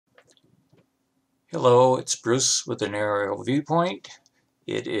Hello, it's Bruce with an aerial viewpoint.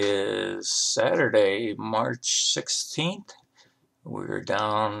 It is Saturday, March 16th. We're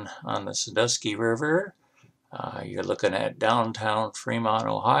down on the Sandusky River. You're looking at downtown Fremont,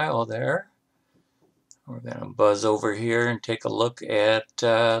 Ohio there. We're going to buzz over here and take a look at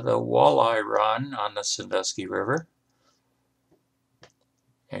the Walleye Run on the Sandusky River.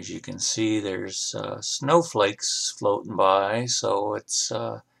 As you can see, there's snowflakes floating by, so it's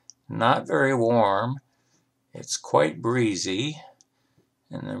not very warm. It's quite breezy.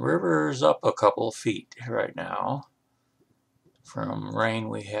 And the river's up a couple of feet right now from rain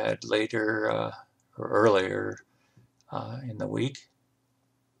we had later or earlier in the week.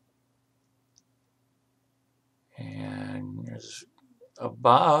 And there's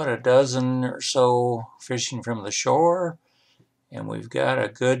about a dozen or so fishing from the shore. And we've got a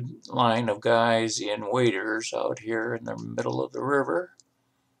good line of guys in waders out here in the middle of the river.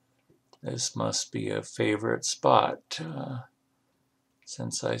 This must be a favorite spot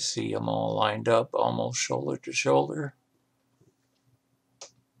since I see them all lined up almost shoulder to shoulder.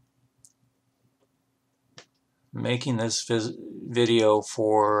 Making this video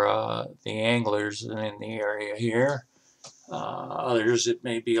for the anglers in the area here. Others it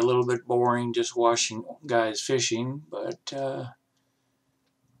may be a little bit boring just watching guys fishing, but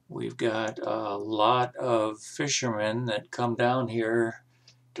we've got a lot of fishermen that come down here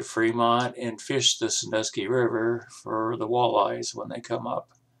to Fremont and fish the Sandusky River for the walleyes when they come up.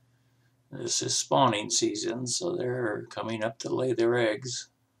 This is spawning season, so they're coming up to lay their eggs.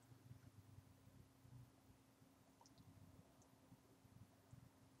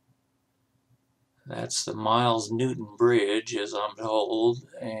 That's the Miles Newton Bridge, as I'm told,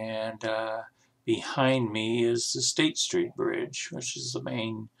 and behind me is the State Street Bridge, which is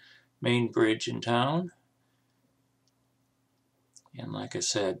the main bridge in town. And like I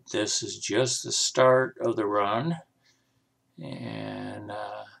said, this is just the start of the run, and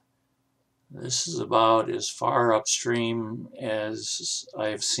this is about as far upstream as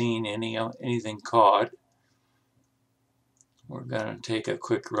I've seen anything caught. We're going to take a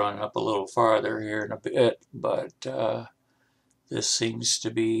quick run up a little farther here in a bit, but this seems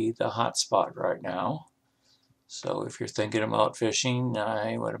to be the hot spot right now. So if you're thinking about fishing,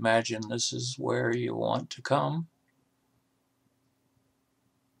 I would imagine this is where you want to come.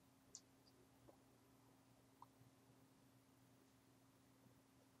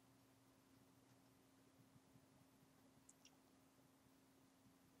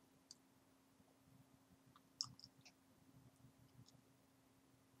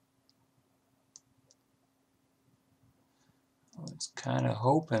 I was kind of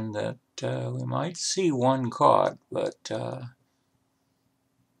hoping that we might see one caught, but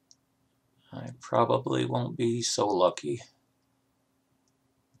I probably won't be so lucky.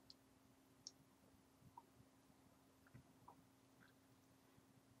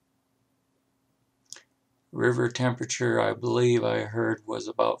 River temperature, I believe I heard, was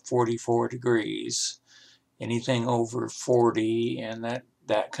about 44 degrees. Anything over 40, and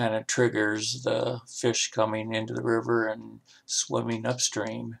that kind of triggers the fish coming into the river and swimming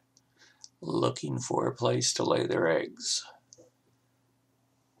upstream, looking for a place to lay their eggs.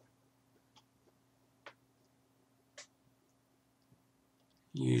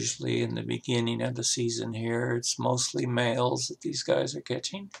 Usually in the beginning of the season here, it's mostly males that these guys are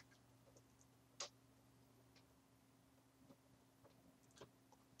catching.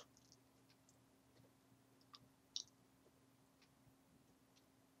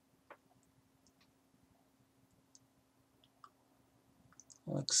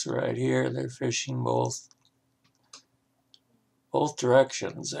 Looks right here, they're fishing both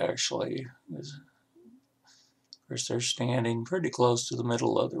directions actually. Of course, they're standing pretty close to the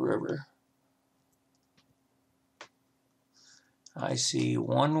middle of the river. I see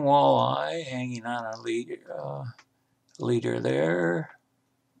one walleye hanging on a leader there,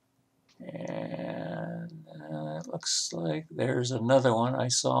 and it looks like there's another one I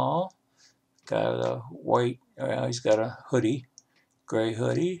saw. Got a white, well, he's got a hoodie, gray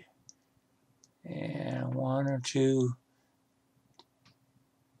hoodie, and one or two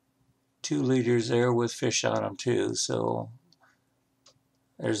leaders there with fish on them too. So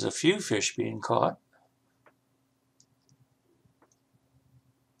there's a few fish being caught.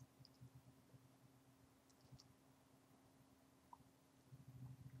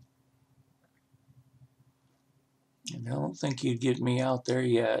 I don't think you'd get me out there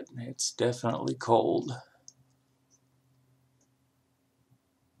yet. It's definitely cold.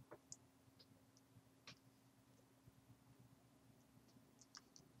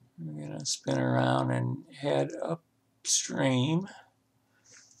 I'm going to spin around and head upstream.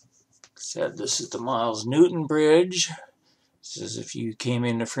 Said this is the Miles Newton Bridge. This is if you came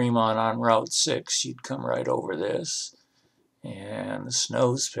into Fremont on Route 6, you'd come right over this. And the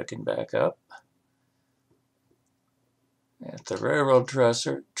snow's picking back up. At the railroad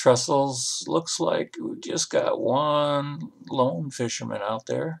trestles, looks like we just got one lone fisherman out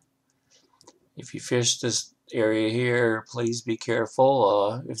there. If you fish this area here, please be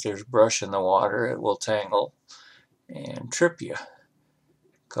careful. If there's brush in the water, it will tangle and trip you.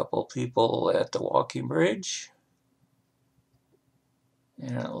 Couple people at the walking bridge.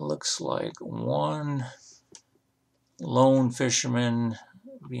 And it looks like one lone fisherman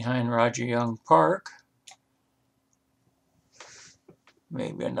behind Roger Young Park.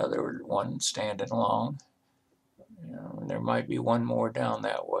 Maybe another one standing along. There might be one more down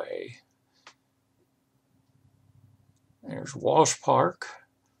that way. There's Walsh Park.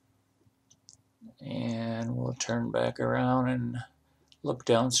 And we'll turn back around and look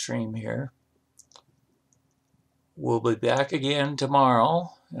downstream here. We'll be back again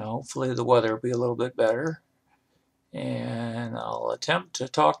tomorrow. Hopefully the weather will be a little bit better. And I'll attempt to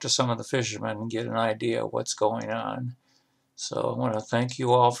talk to some of the fishermen and get an idea of what's going on. So I want to thank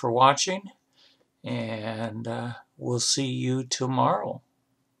you all for watching, and we'll see you tomorrow.